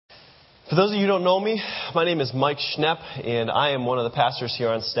For those of you who don't know me, my name is Mike Schnepp, and I am one of the pastors here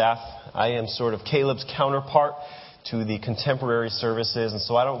on staff. I am sort of Caleb's counterpart to the contemporary services, and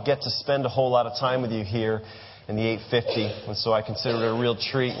so I don't get to spend a whole lot of time with you here in the 850, and so I consider it a real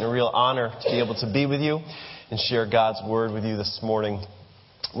treat and a real honor to be able to be with you and share God's Word with you this morning.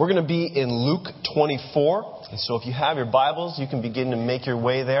 We're going to be in Luke 24, and so if you have your Bibles, you can begin to make your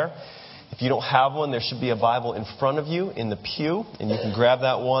way there. If you don't have one, there should be a Bible in front of you in the pew, and you can grab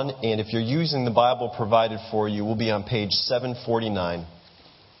that one. And if you're using the Bible provided for you, we'll be on page 749.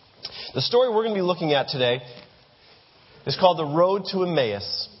 The story we're going to be looking at today is called The Road to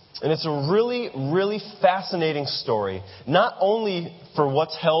Emmaus. And it's a really, really fascinating story, not only for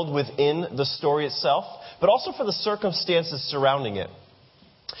what's held within the story itself, but also for the circumstances surrounding it.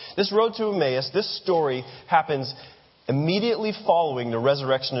 This road to Emmaus, this story happens immediately following the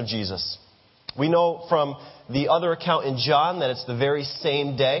resurrection of Jesus. We know from the other account in John that it's the very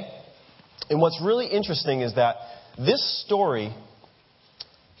same day. And what's really interesting is that this story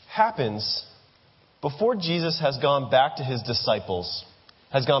happens before Jesus has gone back to his disciples,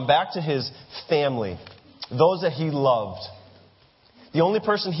 has gone back to his family, those that he loved. The only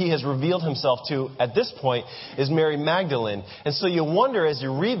person he has revealed himself to at this point is Mary Magdalene. And so you wonder as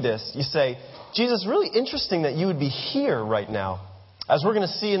you read this, you say, Jesus, really interesting that you would be here right now. As we're going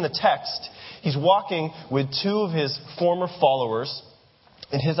to see in the text, he's walking with two of his former followers,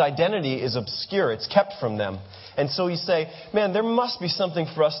 and his identity is obscure. It's kept from them. And so you say, man, there must be something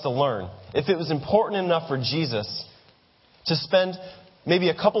for us to learn. If it was important enough for Jesus to spend maybe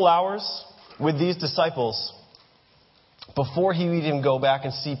a couple hours with these disciples before he would even go back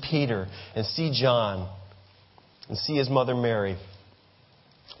and see Peter and see John and see his mother Mary,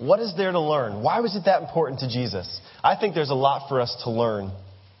 what is there to learn? Why was it that important to Jesus? I think there's a lot for us to learn.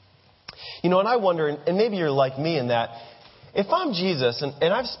 You know, and I wonder, and maybe you're like me in that, if I'm Jesus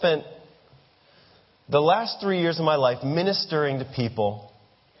and I've spent the last 3 years of my life ministering to people,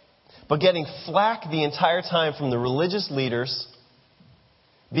 but getting flack the entire time from the religious leaders,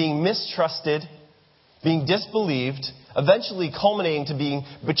 being mistrusted, being disbelieved, eventually culminating to being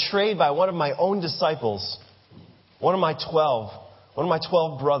betrayed by one of my own disciples, one of my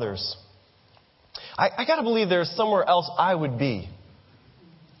 12 brothers. I got to believe there's somewhere else I would be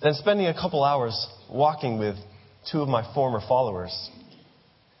than spending a couple hours walking with two of my former followers.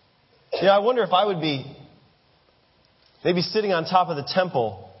 You know, I wonder if I would be maybe sitting on top of the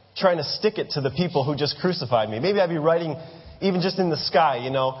temple trying to stick it to the people who just crucified me. Maybe I'd be writing even just in the sky,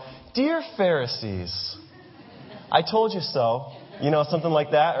 you know, "Dear Pharisees, I told you so," you know, something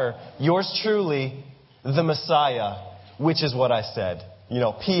like that. Or, "Yours truly, the Messiah, which is what I said. You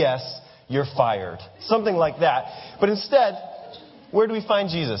know, P.S., you're fired." Something like that. But instead, where do we find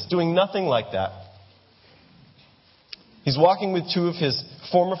Jesus? Doing nothing like that. He's walking with two of his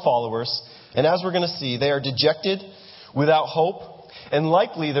former followers, and as we're going to see, they are dejected, without hope, and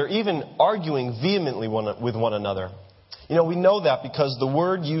likely they're even arguing vehemently with one another. You know, we know that because the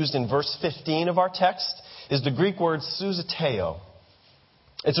word used in verse 15 of our text is the Greek word souzateo.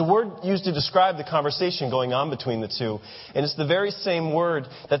 It's a word used to describe the conversation going on between the two. And it's the very same word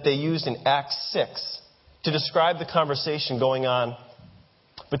that they used in Acts 6 to describe the conversation going on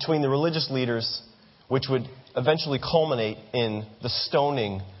between the religious leaders, which would eventually culminate in the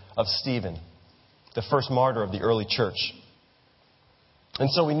stoning of Stephen, the first martyr of the early church.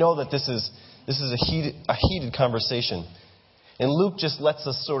 And so we know that this is a heated conversation. And Luke just lets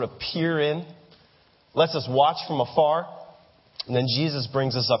us sort of peer in, lets us watch from afar, and then Jesus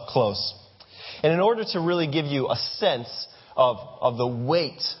brings us up close. And in order to really give you a sense of the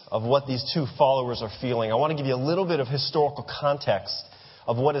weight of what these two followers are feeling, I want to give you a little bit of historical context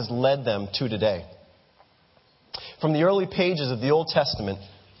of what has led them to today. From the early pages of the Old Testament,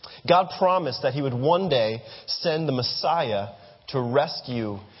 God promised that he would one day send the Messiah to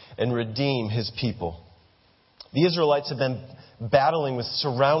rescue and redeem his people. The Israelites have been battling with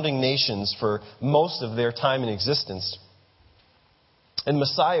surrounding nations for most of their time in existence. And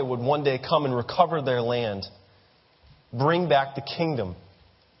Messiah would one day come and recover their land, bring back the kingdom.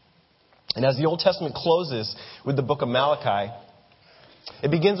 And as the Old Testament closes with the book of Malachi,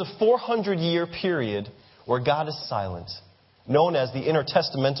 it begins a 400-year period where God is silent, known as the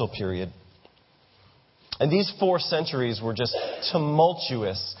intertestamental period. And these 4 centuries were just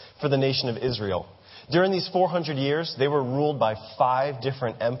tumultuous for the nation of Israel. During these 400 years, they were ruled by 5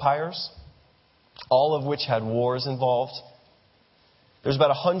 different empires, all of which had wars involved. There's about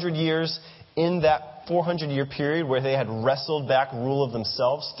 100 years in that 400-year period where they had wrestled back rule of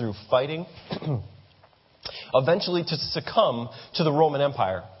themselves through fighting, eventually to succumb to the Roman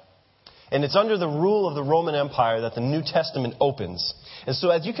Empire. And it's under the rule of the Roman Empire that the New Testament opens. And so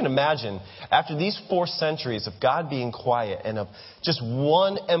as you can imagine, after these 4 centuries of God being quiet and of just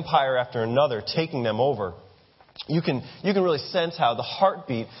one empire after another taking them over, you can really sense how the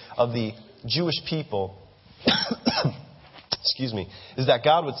heartbeat of the Jewish people is that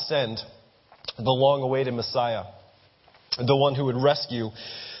God would send the long-awaited Messiah, the one who would rescue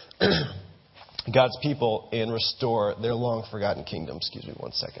God's people and restore their long-forgotten kingdom. Excuse me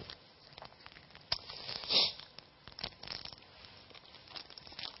one second.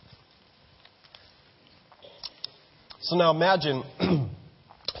 So now imagine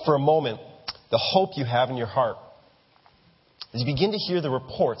for a moment the hope you have in your heart as you begin to hear the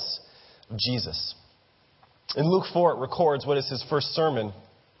reports of Jesus. In Luke 4, it records what is his first sermon.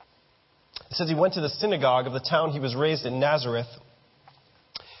 It says he went to the synagogue of the town he was raised in, Nazareth,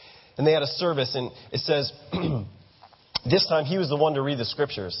 and they had a service, and it says this time he was the one to read the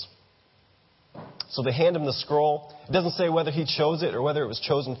scriptures. So they hand him the scroll. It doesn't say whether he chose it or whether it was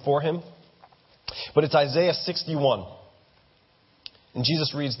chosen for him, but it's Isaiah 61. And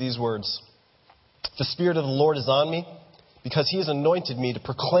Jesus reads these words: "The Spirit of the Lord is on me, because he has anointed me to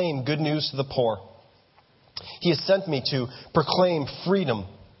proclaim good news to the poor. He has sent me to proclaim freedom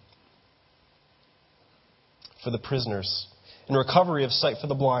for the prisoners and recovery of sight for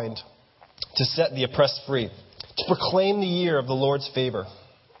the blind, to set the oppressed free, to proclaim the year of the Lord's favor."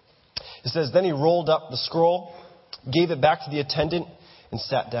 It says, then he rolled up the scroll, gave it back to the attendant, and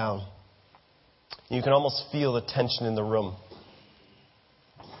sat down. You can almost feel the tension in the room.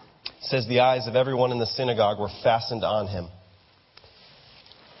 It says the eyes of everyone in the synagogue were fastened on him.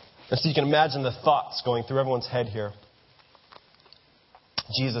 And so you can imagine the thoughts going through everyone's head here.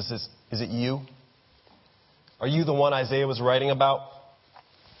 Jesus, is it you? Are you the one Isaiah was writing about?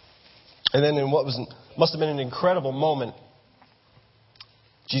 And then in what must have been an incredible moment,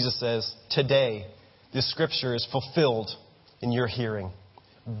 Jesus says, today this scripture is fulfilled in your hearing.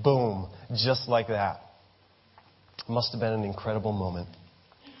 Boom. Just like that. It must have been an incredible moment.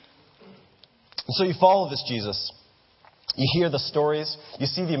 And so you follow this Jesus. You hear the stories. You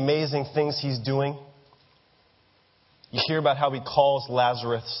see the amazing things he's doing. You hear about how he calls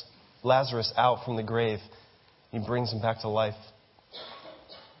Lazarus out from the grave. He brings him back to life.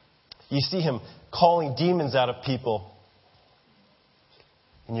 You see him calling demons out of people.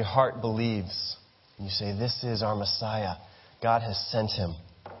 And your heart believes. And you say, this is our Messiah. God has sent him.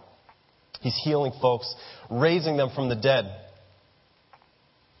 He's healing folks, raising them from the dead.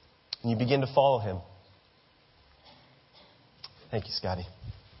 And you begin to follow him. Thank you, Scotty.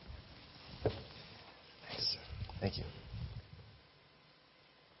 Thanks. Thank you.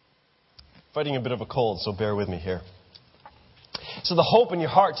 Fighting a bit of a cold, so bear with me here. So the hope in your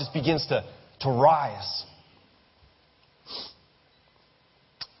heart just begins to rise.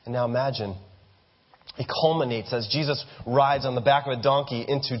 And now imagine, it culminates as Jesus rides on the back of a donkey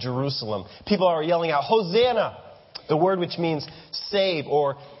into Jerusalem. People are yelling out, Hosanna! The word which means save,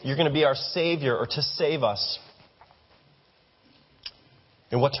 or you're going to be our Savior, or to save us.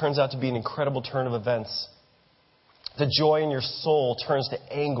 And what turns out to be an incredible turn of events. The joy in your soul turns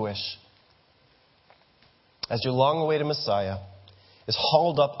to anguish as your long-awaited Messiah is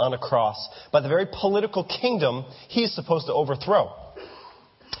hauled up on a cross by the very political kingdom he's supposed to overthrow.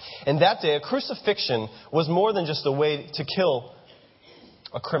 And that day, a crucifixion was more than just a way to kill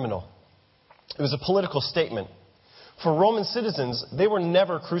a criminal. It was a political statement. For Roman citizens, they were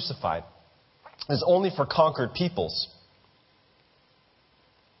never crucified. It was only for conquered peoples.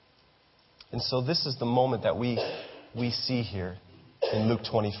 And so this is the moment that we see here in Luke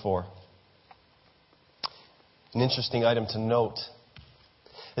 24. An interesting item to note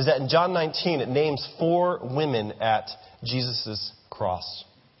is that in John 19, it names 4 women at Jesus' cross.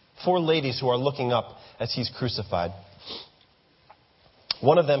 4 ladies who are looking up as he's crucified.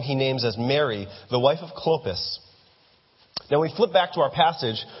 One of them he names as Mary, the wife of Clopas. Now, when we flip back to our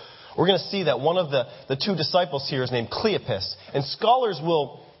passage, we're going to see that one of the 2 disciples here is named Cleopas. And scholars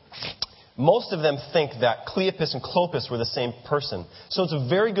most of them think that Cleopas and Clopas were the same person. So it's a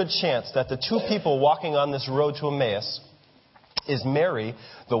very good chance that the 2 people walking on this road to Emmaus is Mary,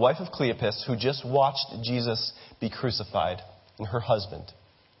 the wife of Cleopas, who just watched Jesus be crucified, and her husband.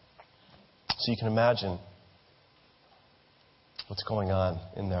 So you can imagine what's going on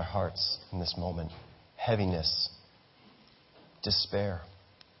in their hearts in this moment. Heaviness. Despair.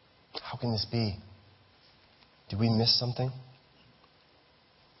 How can this be? Did we miss something?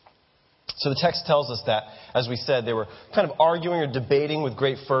 So the text tells us that, as we said, they were kind of arguing or debating with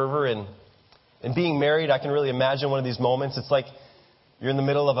great fervor. And being married, I can really imagine one of these moments. It's like you're in the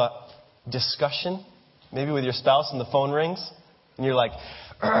middle of a discussion, maybe with your spouse, and the phone rings. And you're like,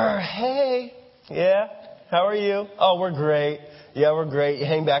 Hey, yeah, how are you? Oh, we're great. Yeah, we're great. You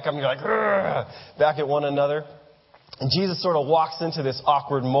hang back up and you're like, back at one another. And Jesus sort of walks into this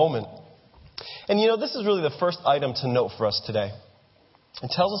awkward moment. And this is really the first item to note for us today.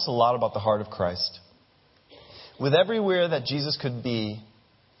 It tells us a lot about the heart of Christ. With everywhere that Jesus could be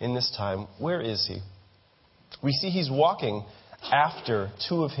in this time, where is he? We see he's walking after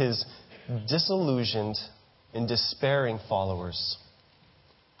two of his disillusioned and despairing followers.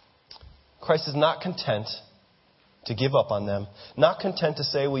 Christ is not content to give up on them. Not content to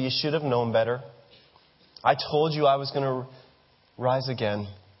say, well, you should have known better. I told you I was going to rise again.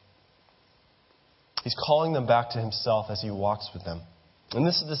 He's calling them back to himself as he walks with them. And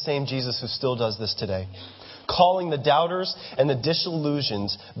this is the same Jesus who still does this today. Calling the doubters and the disillusioned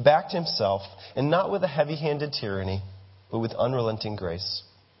back to himself, and not with a heavy-handed tyranny, but with unrelenting grace.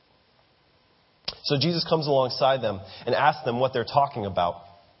 So Jesus comes alongside them and asks them what they're talking about.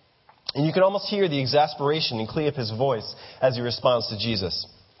 And you can almost hear the exasperation in Cleopas' voice as he responds to Jesus.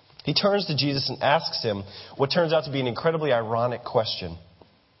 He turns to Jesus and asks him what turns out to be an incredibly ironic question.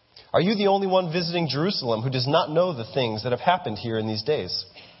 Are you the only one visiting Jerusalem who does not know the things that have happened here in these days?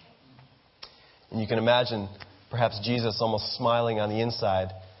 And you can imagine perhaps Jesus almost smiling on the inside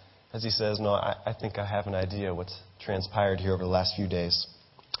as he says, no, I think I have an idea what's transpired here over the last few days.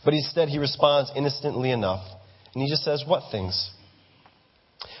 But instead he responds innocently enough. And he just says, what things?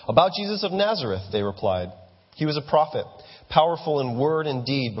 About Jesus of Nazareth, they replied. He was a prophet, powerful in word and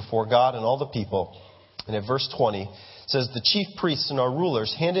deed before God and all the people. And at verse 20, it says, the chief priests and our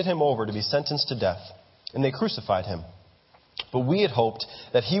rulers handed him over to be sentenced to death, and they crucified him. But we had hoped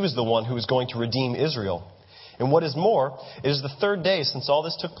that he was the one who was going to redeem Israel. And what is more, it is the third day since all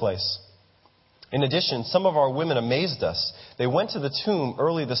this took place. In addition, some of our women amazed us. They went to the tomb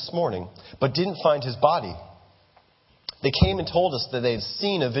early this morning, but didn't find his body. They came and told us that they had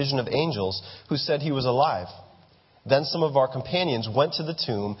seen a vision of angels who said he was alive. Then some of our companions went to the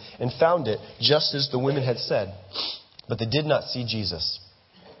tomb and found it just as the women had said, but they did not see Jesus.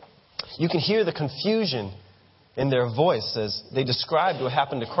 You can hear the confusion in their voice as they described what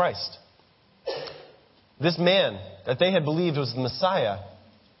happened to Christ. This man that they had believed was the Messiah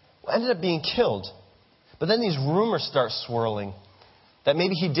ended up being killed. But then these rumors start swirling that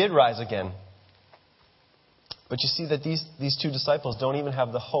maybe he did rise again. But you see that these two disciples don't even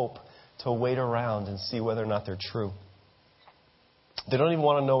have the hope to wait around and see whether or not they're true. They don't even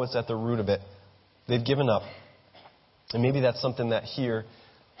want to know what's at the root of it. They've given up. And maybe that's something that here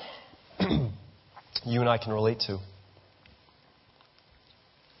you and I can relate to.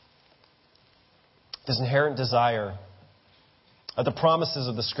 This inherent desire that the promises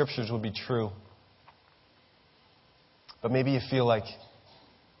of the Scriptures would be true. But maybe you feel like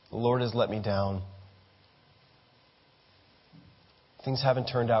the Lord has let me down. Things haven't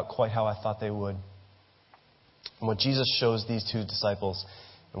turned out quite how I thought they would. And what Jesus shows these two disciples,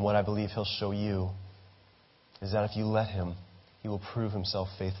 and what I believe he'll show you, is that if you let him, he will prove himself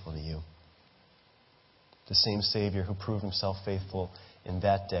faithful to you. The same Savior who proved himself faithful in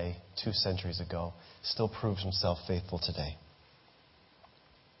that day, 2 centuries ago, still proves himself faithful today.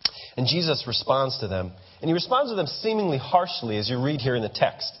 And Jesus responds to them. And he responds to them seemingly harshly, as you read here in the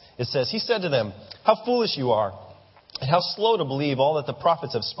text. It says, he said to them, how foolish you are, and how slow to believe all that the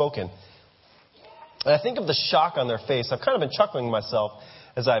prophets have spoken. And I think of the shock on their face. I've kind of been chuckling to myself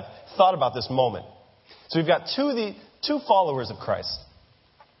as I've thought about this moment. So we've got two followers of Christ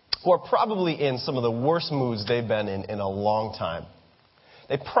who are probably in some of the worst moods they've been in a long time.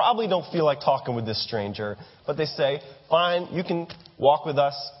 They probably don't feel like talking with this stranger, but they say, fine, you can walk with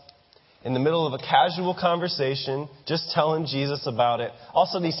us. In the middle of a casual conversation, just telling Jesus about it. All of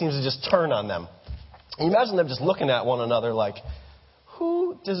a sudden he seems to just turn on them. And you imagine them just looking at one another like,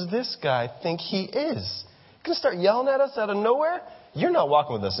 who does this guy think he is? He's going to start yelling at us out of nowhere? You're not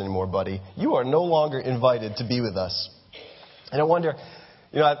walking with us anymore, buddy. You are no longer invited to be with us. And I wonder,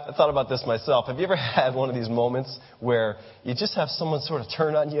 I thought about this myself. Have you ever had one of these moments where you just have someone sort of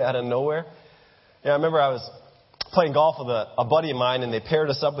turn on you out of nowhere? Yeah, I remember I was playing golf with a buddy of mine, and they paired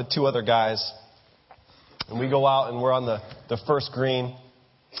us up with two other guys. And we go out, and we're on the first green,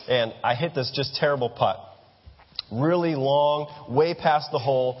 and I hit this just terrible putt. Really long, way past the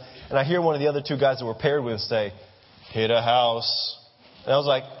hole. And I hear one of the other two guys that we're paired with say, hit a house. And I was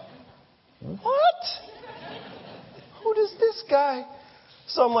like, what? Who does this guy?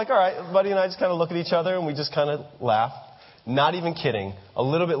 So I'm like, all right, buddy and I just kind of look at each other, and we just kind of laugh. Not even kidding. A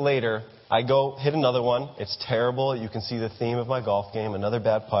little bit later, I go hit another one. It's terrible. You can see the theme of my golf game. Another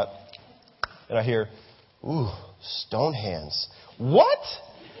bad putt. And I hear, ooh, stone hands. What?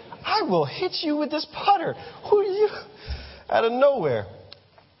 I will hit you with this putter. Who are you? Out of nowhere.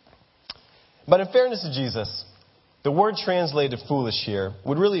 But in fairness to Jesus, the word translated foolish here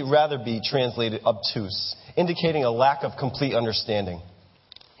would really rather be translated obtuse, indicating a lack of complete understanding.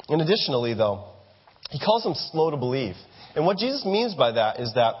 And additionally, though, he calls them slow to believe. And what Jesus means by that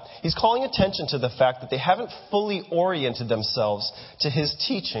is that he's calling attention to the fact that they haven't fully oriented themselves to his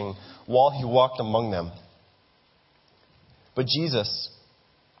teaching while he walked among them. But Jesus,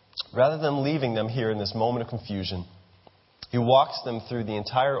 rather than leaving them here in this moment of confusion, he walks them through the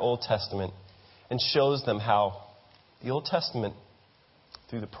entire Old Testament and shows them how the Old Testament,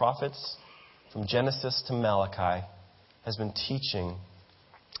 through the prophets, from Genesis to Malachi, has been teaching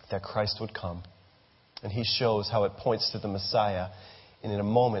that Christ would come. And he shows how it points to the Messiah. And in a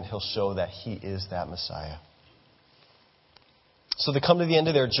moment, he'll show that he is that Messiah. So they come to the end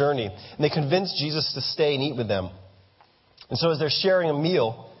of their journey, and they convince Jesus to stay and eat with them. And so as they're sharing a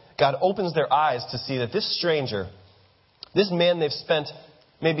meal, God opens their eyes to see that this stranger, this man they've spent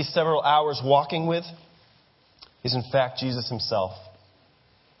maybe several hours walking with, is in fact Jesus himself.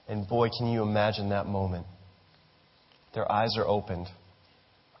 And boy, can you imagine that moment. Their eyes are opened.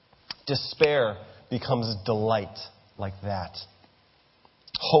 Despair becomes delight like that.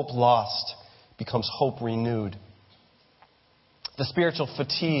 Hope lost becomes hope renewed. The spiritual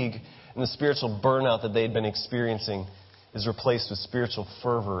fatigue and the spiritual burnout that they'd been experiencing is replaced with spiritual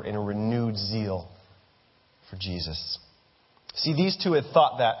fervor and a renewed zeal for Jesus. See, these two had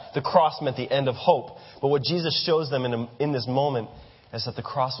thought that the cross meant the end of hope. But what Jesus shows them in this moment is that the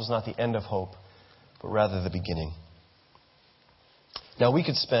cross was not the end of hope, but rather the beginning. Now, we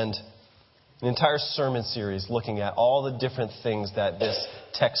could spend an entire sermon series looking at all the different things that this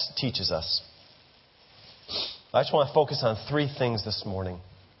text teaches us. I just want to focus on three things this morning.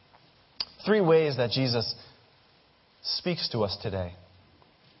 Three ways that Jesus speaks to us today.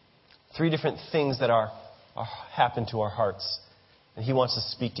 Three different things that happen to our hearts. And he wants to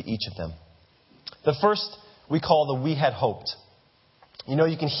speak to each of them. The first we call the "we had hoped." You know,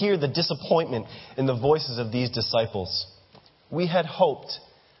 you can hear the disappointment in the voices of these disciples. We had hoped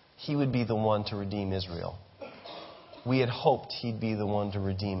he would be the one to redeem Israel. We had hoped he'd be the one to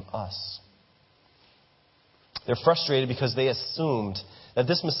redeem us. They're frustrated because they assumed that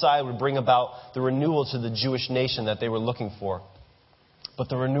this Messiah would bring about the renewal to the Jewish nation that they were looking for. But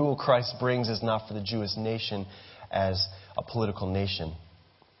the renewal Christ brings is not for the Jewish nation as a political nation,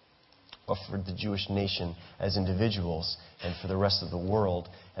 but for the Jewish nation as individuals and for the rest of the world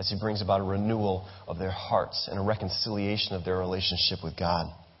as he brings about a renewal of their hearts and a reconciliation of their relationship with God.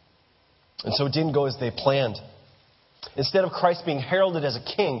 And so it didn't go as they planned. Instead of Christ being heralded as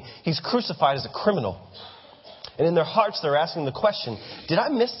a king, he's crucified as a criminal. And in their hearts, they're asking the question, did I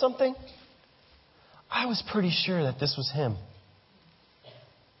miss something? I was pretty sure that this was him.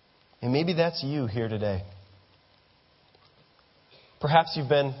 And maybe that's you here today. Perhaps you've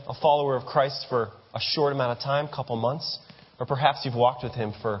been a follower of Christ for a short amount of time, a couple months, or perhaps you've walked with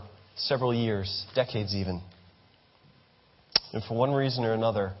him for several years, decades even. And for one reason or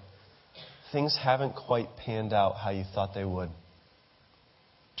another, things haven't quite panned out how you thought they would.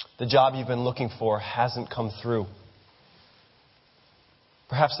 The job you've been looking for hasn't come through.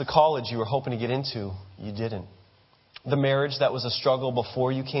 Perhaps the college you were hoping to get into, you didn't. The marriage that was a struggle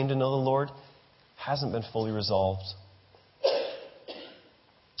before you came to know the Lord hasn't been fully resolved.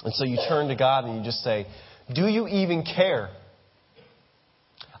 And so you turn to God and you just say, do you even care?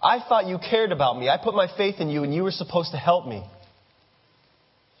 I thought you cared about me. I put my faith in you and you were supposed to help me.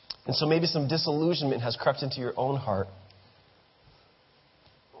 And so maybe some disillusionment has crept into your own heart.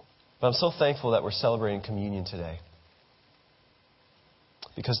 But I'm so thankful that we're celebrating communion today.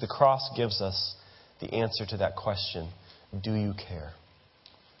 Because the cross gives us the answer to that question. Do you care?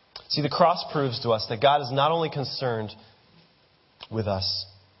 See, the cross proves to us that God is not only concerned with us,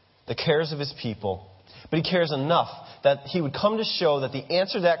 the cares of his people, but he cares enough that he would come to show that the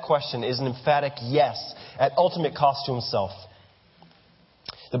answer to that question is an emphatic yes at ultimate cost to himself.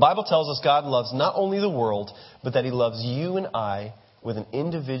 The Bible tells us God loves not only the world, but that he loves you and I with an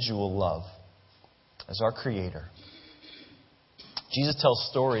individual love as our Creator. Jesus tells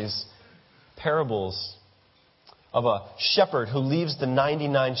stories, parables, of a shepherd who leaves the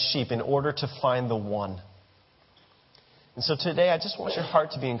 99 sheep in order to find the one. And so today, I just want your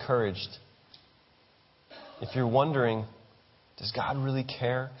heart to be encouraged. If you're wondering, does God really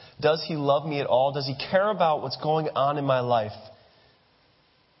care? Does he love me at all? Does he care about what's going on in my life?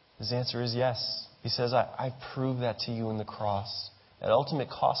 His answer is yes. He says, I proved that to you in the cross. At ultimate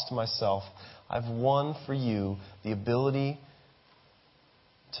cost to myself, I've won for you the ability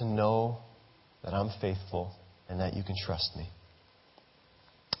to know that I'm faithful and that you can trust me.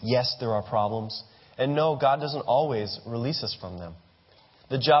 Yes, there are problems. And no, God doesn't always release us from them.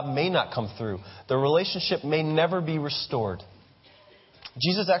 The job may not come through. The relationship may never be restored.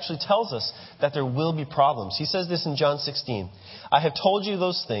 Jesus actually tells us that there will be problems. He says this in John 16. I have told you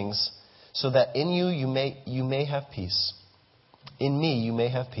those things so that in you may have peace. In me you may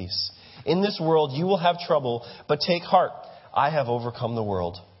have peace. In this world you will have trouble, but take heart. I have overcome the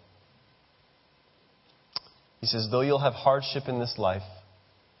world. He says, though you'll have hardship in this life,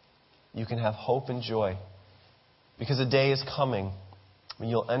 you can have hope and joy. Because a day is coming when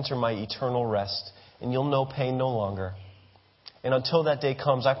you'll enter my eternal rest and you'll know pain no longer. And until that day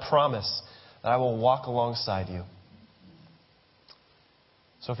comes, I promise that I will walk alongside you.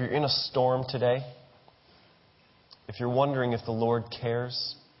 So if you're in a storm today, if you're wondering if the Lord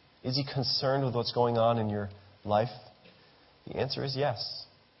cares, is He concerned with what's going on in your life? The answer is yes.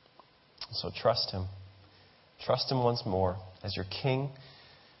 So trust Him. Trust Him once more as your King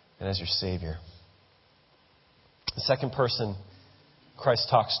and as your Savior. The second person Christ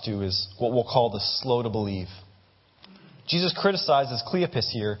talks to is what we'll call the slow to believe. Jesus criticizes Cleopas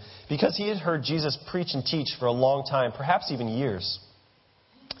here because he had heard Jesus preach and teach for a long time, perhaps even years.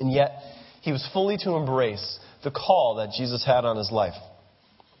 And yet, he was fully to embrace the call that Jesus had on his life.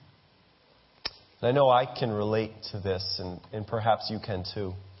 And I know I can relate to this, and perhaps you can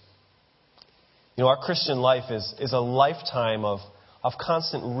too. You know, our Christian life is a lifetime of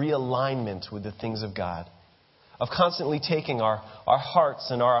constant realignment with the things of God. Of constantly taking our hearts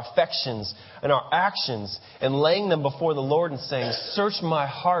and our affections and our actions and laying them before the Lord and saying, search my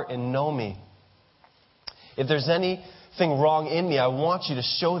heart and know me. If there's anything wrong in me, I want you to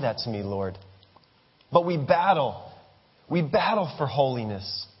show that to me, Lord. But we battle. We battle for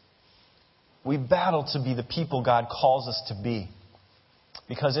holiness. We battle to be the people God calls us to be.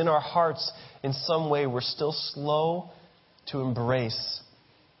 Because in our hearts, in some way, we're still slow to embrace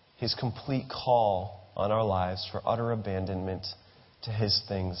His complete call on our lives for utter abandonment to His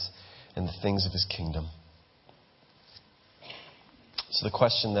things and the things of His kingdom. So the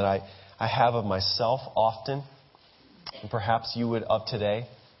question that I have of myself often, and perhaps you would of today,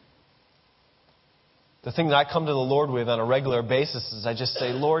 the thing that I come to the Lord with on a regular basis is I just say,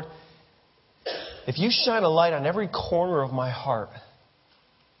 Lord, if you shine a light on every corner of my heart,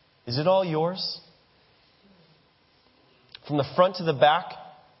 is it all yours? From the front to the back,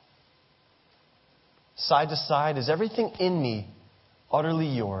 side to side, is everything in me utterly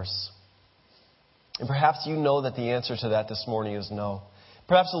yours? And perhaps you know that the answer to that this morning is no.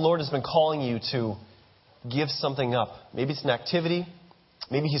 Perhaps the Lord has been calling you to give something up. Maybe it's an activity.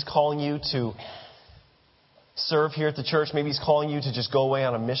 Maybe He's calling you to serve here at the church. Maybe He's calling you to just go away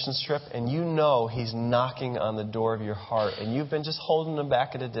on a missions trip. And you know He's knocking on the door of your heart. And you've been just holding Him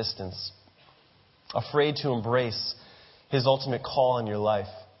back at a distance, afraid to embrace His ultimate call on your life.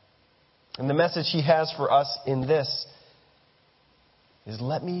 And the message He has for us in this is,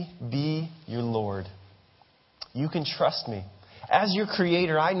 let me be your Lord. You can trust me. As your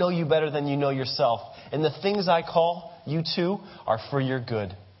Creator, I know you better than you know yourself. And the things I call you to are for your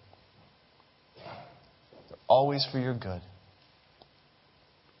good. They're always for your good.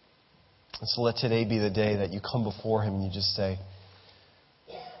 And so let today be the day that you come before Him and you just say,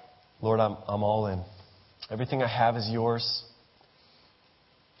 Lord, I'm all in. Everything I have is yours.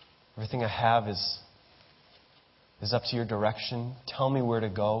 Everything I have is up to your direction. Tell me where to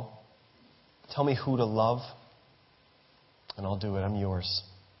go. Tell me who to love. And I'll do it. I'm yours.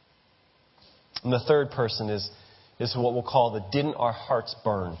 And the third person is what we'll call the didn't our hearts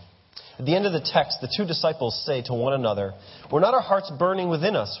burn. At the end of the text, the two disciples say to one another, were not our hearts burning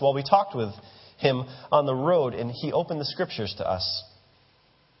within us while we talked with Him on the road and He opened the Scriptures to us?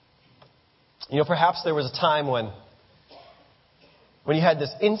 You know, perhaps there was a time when you had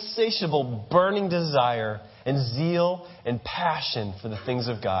this insatiable, burning desire and zeal and passion for the things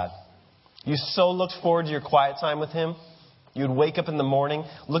of God. You so looked forward to your quiet time with Him. You would wake up in the morning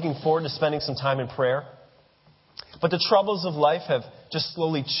looking forward to spending some time in prayer. But the troubles of life have just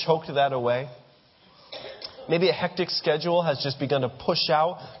slowly choked that away. Maybe a hectic schedule has just begun to push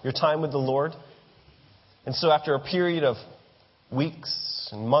out your time with the Lord. And so after a period of weeks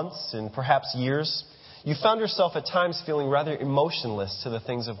and months and perhaps years, you found yourself at times feeling rather emotionless to the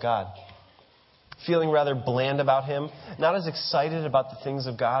things of God. Feeling rather bland about Him. Not as excited about the things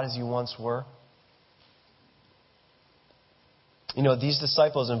of God as you once were. You know, these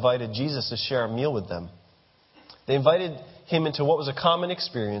disciples invited Jesus to share a meal with them. They invited Him into what was a common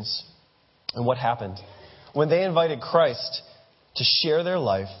experience. And what happened? When they invited Christ to share their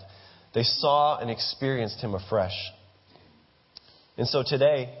life, they saw and experienced Him afresh. And so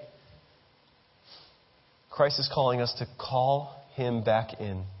today, Christ is calling us to call Him back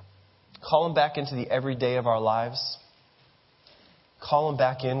in. Call Him back into the everyday of our lives. call Him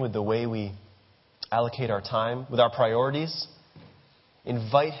back in with the way we allocate our time, with our priorities.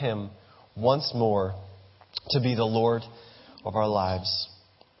 Invite Him once more to be the Lord of our lives.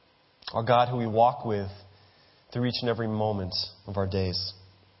 Our God who we walk with through each and every moment of our days.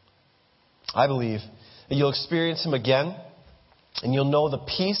 I believe that you'll experience Him again, and you'll know the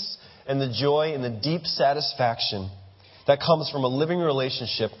peace and the joy and the deep satisfaction that comes from a living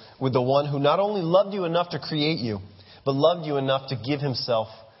relationship with the one who not only loved you enough to create you, but loved you enough to give Himself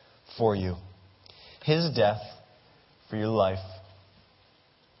for you. His death for your life.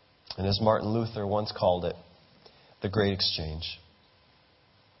 And as Martin Luther once called it, the great exchange.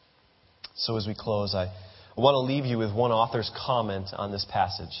 So as we close, I want to leave you with one author's comment on this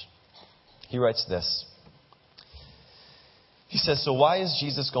passage. He writes this. He says, "So why is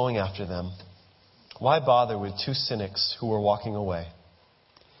Jesus going after them? Why bother with two cynics who were walking away?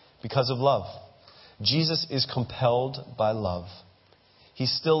 Because of love. Jesus is compelled by love. He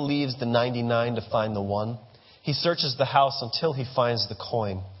still leaves the 99 to find the one. He searches the house until he finds the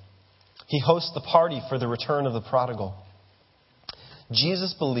coin. He hosts the party for the return of the prodigal.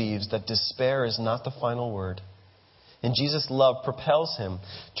 Jesus believes that despair is not the final word. And Jesus' love propels Him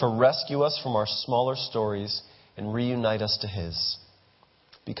to rescue us from our smaller stories and reunite us to His.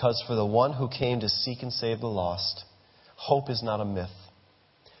 Because for the one who came to seek and save the lost, hope is not a myth.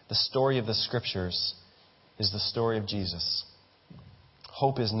 The story of the Scriptures is the story of Jesus.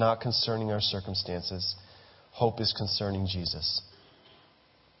 Hope is not concerning our circumstances. Hope is concerning Jesus."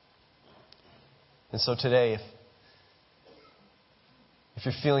 And so today, if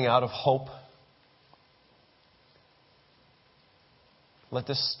you're feeling out of hope, let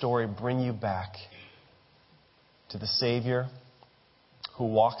this story bring you back to the Savior who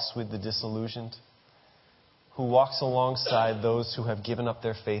walks with the disillusioned, who walks alongside those who have given up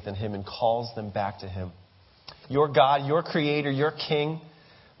their faith in Him and calls them back to Him. Your God, your Creator, your King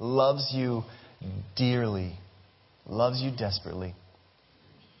loves you dearly, loves you desperately,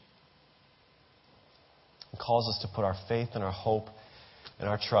 and calls us to put our faith and our hope and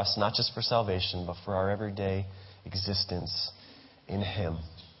our trust, not just for salvation, but for our everyday existence in Him.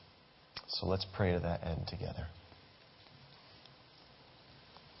 So let's pray to that end together.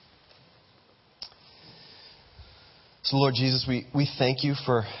 So Lord Jesus, we thank You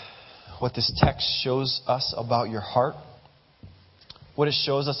for what this text shows us about Your heart, what it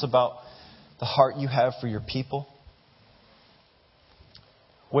shows us about the heart You have for Your people,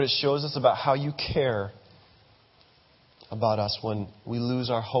 what it shows us about how You care about us when we lose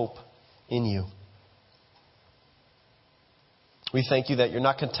our hope in You. We thank You that You're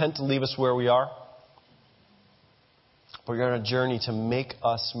not content to leave us where we are, but You're on a journey to make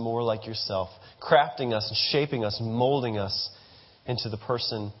us more like Yourself, crafting us and shaping us and molding us into the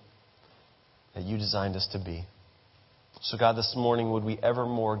person that You designed us to be. So God, this morning, would we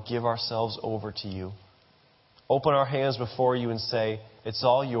evermore give ourselves over to You? Open our hands before You and say, it's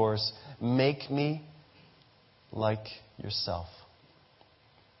all Yours. Make me like Yourself.